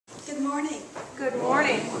morning. Good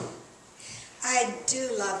morning. I do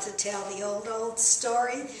love to tell the old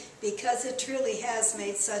story because it truly has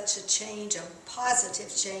made such a change, a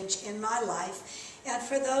positive change in my life. And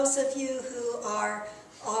for those of you who are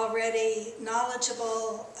already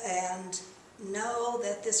knowledgeable and know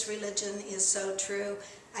that this religion is so true,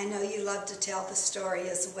 I know you love to tell the story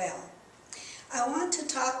as well. I want to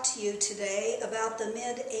talk to you today about the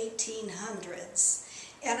mid-1800s.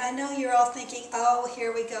 And I know you're all thinking, oh,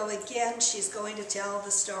 here we go again. She's going to tell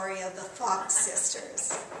the story of the Fox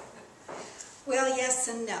sisters. Well, yes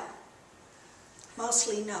and no.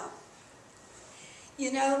 Mostly no.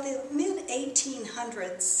 You know, the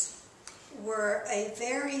mid-1800s were a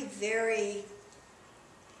very, very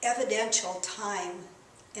evidential time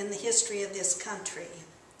in the history of this country.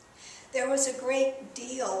 There was a great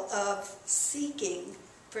deal of seeking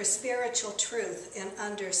for spiritual truth and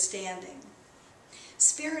understanding.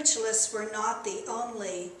 Spiritualists were not the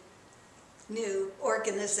only new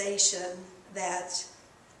organization that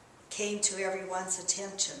came to everyone's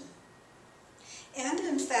attention. And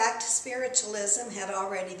in fact, spiritualism had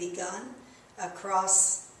already begun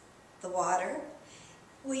across the water.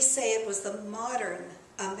 We say it was the modern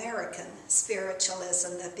American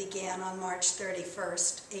spiritualism that began on March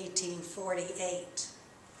 31st, 1848.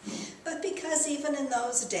 But because even in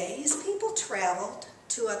those days, people traveled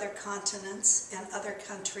to other continents and other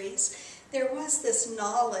countries, there was this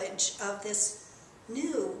knowledge of this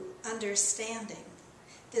new understanding,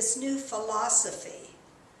 this new philosophy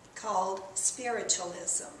called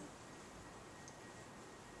spiritualism.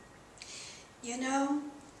 You know,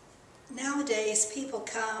 nowadays people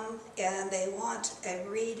come and they want a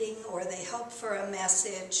reading or they hope for a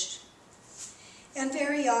message. And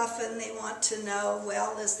very often they want to know,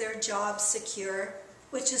 well, is their job secure?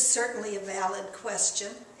 Which is certainly a valid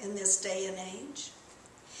question in this day and age.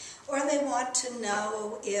 Or they want to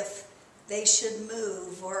know if they should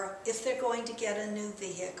move or if they're going to get a new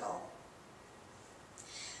vehicle.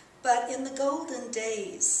 But in the golden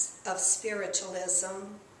days of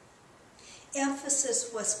spiritualism,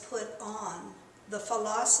 emphasis was put on the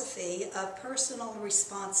philosophy of personal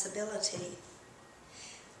responsibility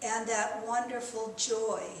and that wonderful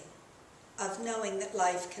joy of knowing that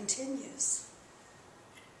life continues.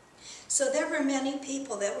 So there were many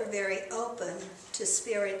people that were very open to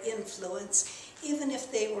spirit influence, even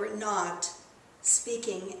if they were not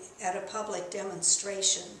speaking at a public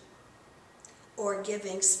demonstration or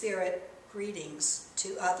giving spirit greetings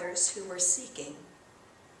to others who were seeking.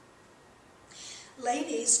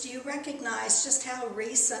 Ladies, do you recognize just how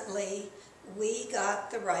recently we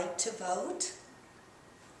got the right to vote?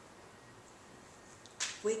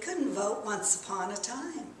 We couldn't vote once upon a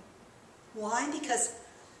time. Why? Because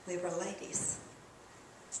we were ladies.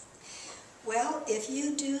 Well, if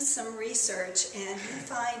you do some research and you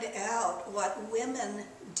find out what women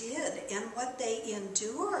did and what they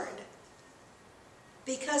endured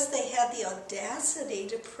because they had the audacity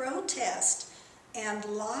to protest and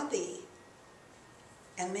lobby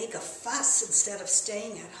and make a fuss instead of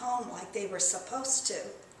staying at home like they were supposed to,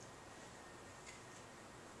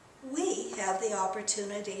 we have the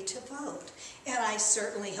opportunity to vote. And I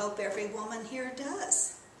certainly hope every woman here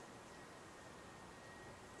does.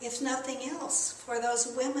 If nothing else, for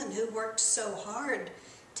those women who worked so hard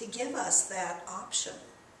to give us that option.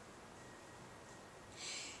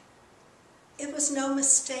 It was no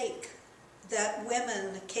mistake that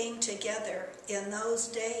women came together in those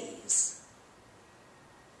days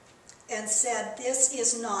and said, this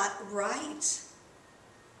is not right.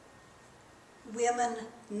 Women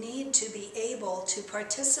need to be able to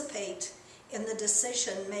participate in the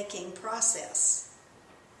decision-making process.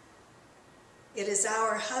 It is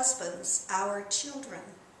our husbands, our children,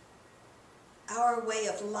 our way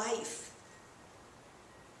of life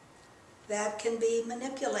that can be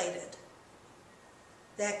manipulated,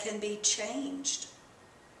 that can be changed.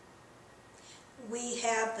 We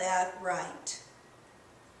have that right.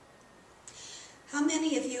 How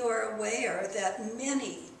many of you are aware that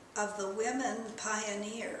many of the women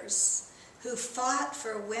pioneers who fought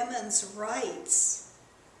for women's rights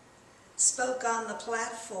spoke on the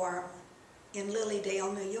platform in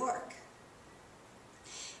Lilydale, New York?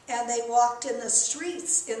 And they walked in the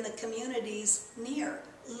streets in the communities near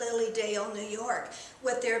Lilydale, New York,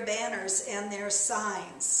 with their banners and their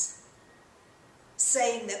signs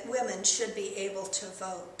saying that women should be able to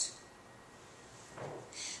vote.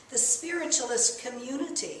 The spiritualist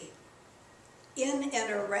community in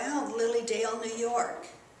and around Lilydale, New York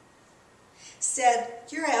said,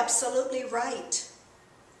 you're absolutely right.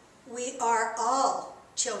 We are all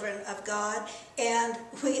children of God, and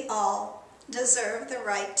we all deserve the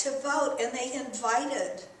right to vote. And they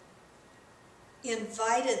invited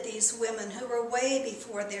invited these women who were way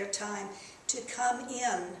before their time to come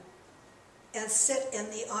in and sit in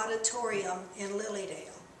the auditorium in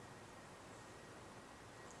Lilydale.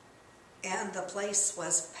 And the place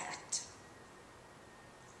was packed.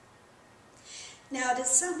 Now, did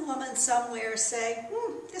some woman somewhere say,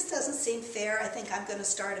 this doesn't seem fair, I think I'm going to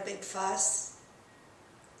start a big fuss?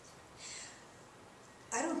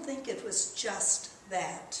 I don't think it was just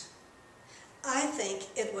that. I think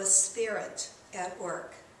it was Spirit at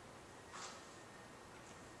work.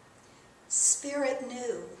 Spirit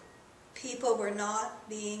knew people were not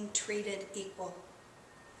being treated equal.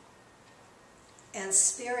 And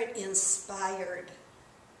Spirit inspired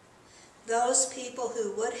those people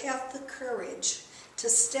who would have the courage to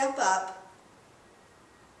step up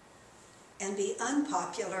and be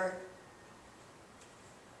unpopular,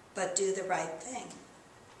 but do the right thing.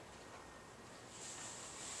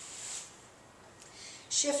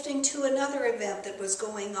 Shifting to another event that was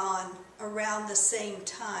going on around the same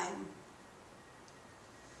time.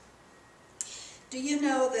 Do you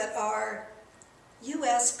know that our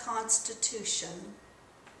U.S. Constitution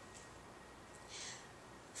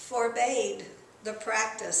forbade the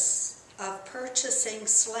practice of purchasing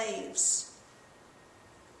slaves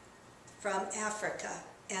from Africa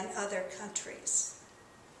and other countries?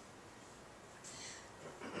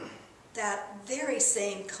 That very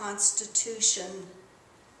same Constitution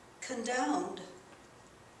condoned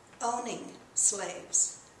owning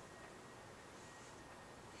slaves.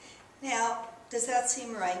 Now, does that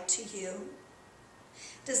seem right to you?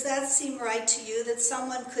 Does that seem right to you that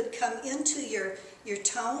someone could come into your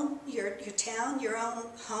town, your own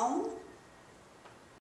home,